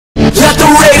Let the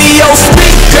radio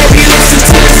speak, baby, listen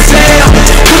to the sound.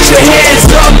 Put your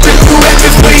hands up if you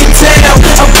rapping for your town.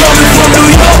 I'm coming from New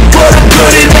York, but I'm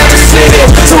good in every city.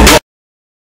 So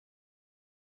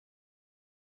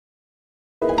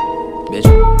bitch.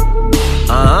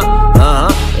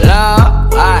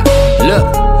 Look.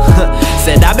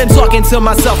 Said I've been talking to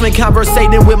myself and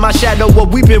conversating with my shadow.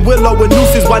 What weeping willow and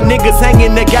nooses while niggas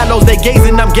hanging the gallows. They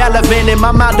gazing, I'm gallivanting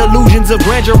my mind delusions of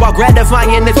grandeur while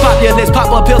gratifying its populace. Pop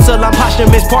a pill till I'm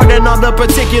posthumous. Pardon all the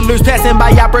particulars, passing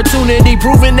by opportunity,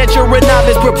 proving that you're a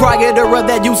novice proprietor of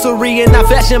that usury. And I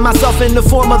fashion myself in the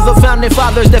form of the founding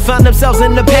fathers that found themselves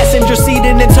in the passenger seat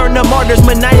and then turn to martyrs.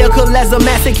 Maniacal as a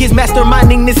masochist,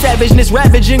 masterminding this savageness,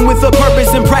 ravaging with a purpose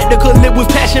and practical. It was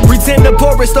passion, pretend the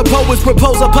poorest of poets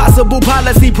propose a possible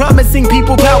policy, promising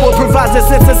people power, provides a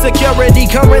sense of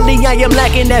security. Currently I am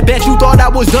lacking that. Bet you thought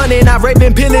I was done and I raped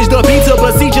and pillaged the pizza,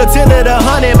 besiege a till of the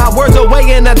hunted. My words are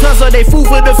weighing a ton, so they food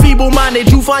for the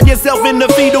feeble-minded. You find yourself in the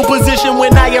fetal position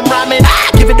when I am rhyming.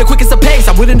 Give it the quickest of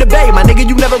pace, I wouldn't debate. My nigga,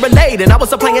 you never relate, and I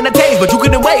was supplying the taste, but you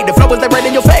couldn't wait. The flow was like right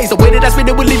in your face. The way that I spit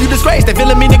it would leave you disgraced. They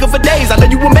feeling me, nigga, for days. I love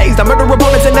you amazed. I murder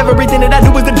opponents and everything that I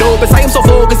do is the dopest. I am so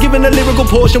focused, giving a lyrical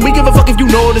portion. We give a fuck if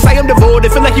you notice. I am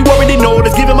devoted, feel like you already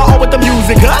noticed. Giving my all with the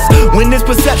music, cause when it's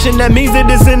perception, that means it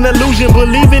is an illusion.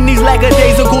 Believing these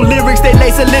lackadaisical lyrics, they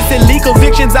lace illicitly.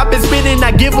 Convictions I've been spitting, I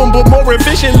give them, but more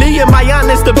efficiently. And my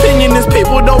honest opinion is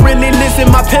people don't really listen.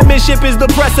 My penmanship is the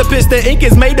precipice, the ink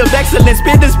is made of excellence.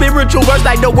 Spit the spiritual words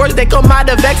like the words that come out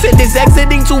of exodus.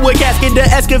 Exiting to a casket to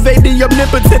excavate the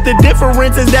omnipotent. The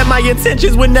difference is that my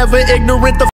intentions were never ignorant. The